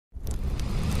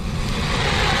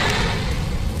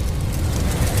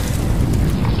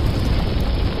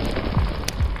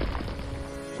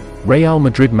Real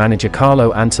Madrid manager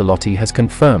Carlo Ancelotti has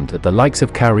confirmed that the likes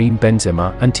of Karim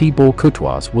Benzema and Thibaut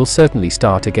Courtois will certainly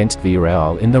start against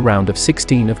Villarreal in the round of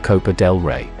 16 of Copa del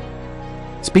Rey.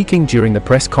 Speaking during the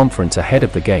press conference ahead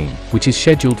of the game, which is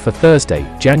scheduled for Thursday,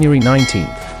 January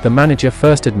 19th, the manager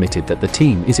first admitted that the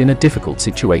team is in a difficult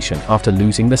situation after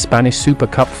losing the Spanish Super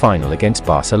Cup final against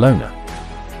Barcelona.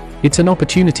 It's an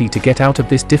opportunity to get out of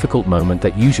this difficult moment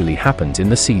that usually happens in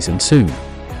the season soon.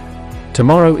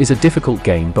 Tomorrow is a difficult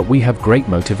game, but we have great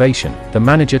motivation, the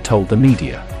manager told the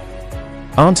media.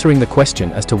 Answering the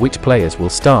question as to which players will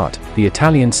start, the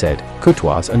Italian said,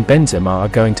 Courtois and Benzema are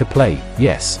going to play,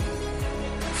 yes.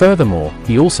 Furthermore,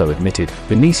 he also admitted,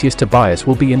 Tobias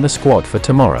will be in the squad for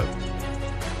tomorrow.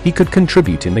 He could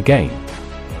contribute in the game.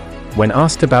 When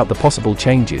asked about the possible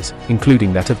changes,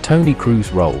 including that of Toni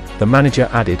Kroos' role, the manager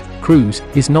added, Kroos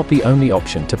is not the only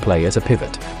option to play as a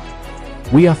pivot.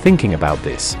 We are thinking about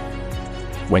this.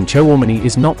 When Tchouaméni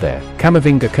is not there,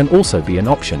 Camavinga can also be an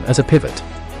option as a pivot.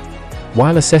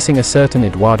 While assessing a certain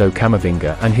Eduardo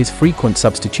Camavinga and his frequent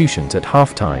substitutions at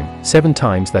halftime, 7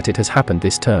 times that it has happened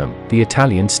this term, the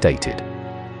Italian stated.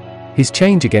 His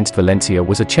change against Valencia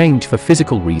was a change for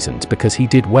physical reasons because he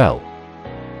did well.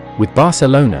 With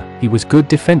Barcelona, he was good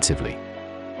defensively.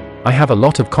 I have a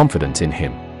lot of confidence in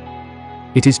him.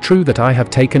 It is true that I have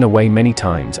taken away many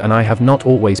times and I have not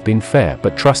always been fair,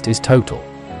 but trust is total.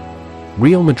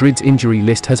 Real Madrid's injury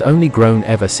list has only grown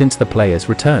ever since the players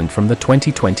returned from the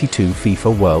 2022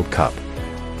 FIFA World Cup.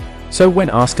 So when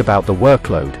asked about the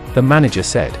workload, the manager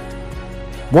said,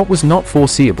 what was not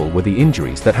foreseeable were the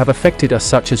injuries that have affected us,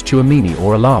 such as Tchouaméni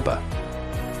or Alaba.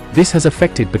 This has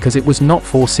affected because it was not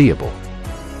foreseeable.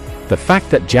 The fact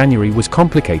that January was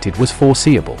complicated was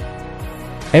foreseeable.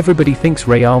 Everybody thinks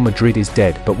Real Madrid is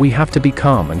dead, but we have to be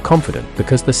calm and confident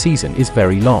because the season is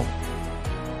very long.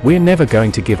 We're never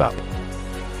going to give up.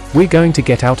 We're going to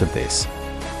get out of this.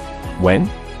 When?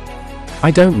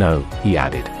 I don't know, he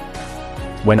added.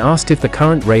 When asked if the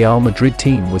current Real Madrid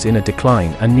team was in a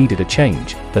decline and needed a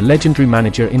change, the legendary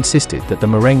manager insisted that the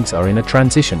merengues are in a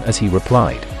transition as he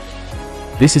replied.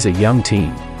 This is a young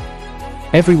team.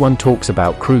 Everyone talks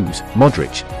about Kroos,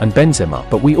 Modric, and Benzema,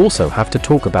 but we also have to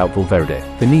talk about Valverde,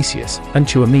 Vinicius, and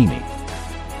Tchouaméni.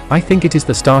 I think it is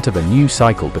the start of a new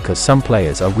cycle because some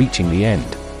players are reaching the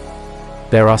end.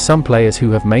 There are some players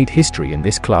who have made history in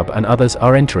this club and others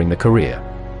are entering the career.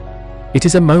 It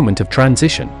is a moment of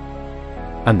transition.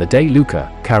 And the day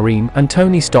Luka, Karim, and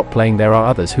Toni stop playing, there are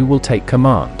others who will take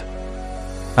command.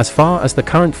 As far as the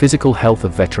current physical health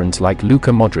of veterans like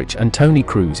Luka Modric and Toni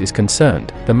Kroos is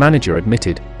concerned, the manager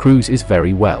admitted, Kroos is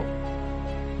very well.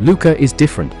 Luka is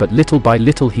different, but little by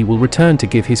little he will return to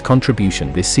give his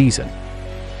contribution this season.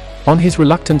 On his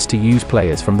reluctance to use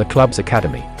players from the club's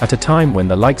academy, at a time when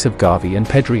the likes of Gavi and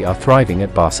Pedri are thriving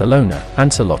at Barcelona,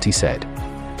 Ancelotti said,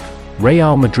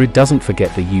 Real Madrid doesn't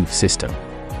forget the youth system.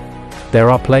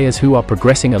 There are players who are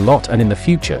progressing a lot and in the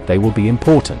future they will be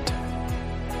important.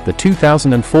 The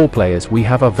 2004 players we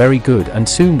have are very good and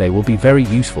soon they will be very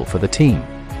useful for the team.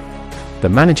 The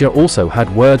manager also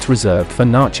had words reserved for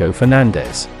Nacho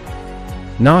Fernandez.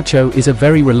 Nacho is a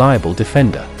very reliable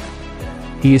defender.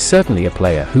 He is certainly a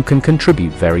player who can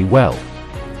contribute very well.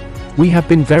 We have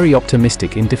been very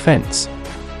optimistic in defense.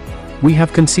 We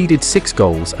have conceded 6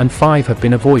 goals and 5 have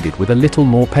been avoided with a little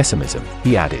more pessimism,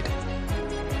 he added.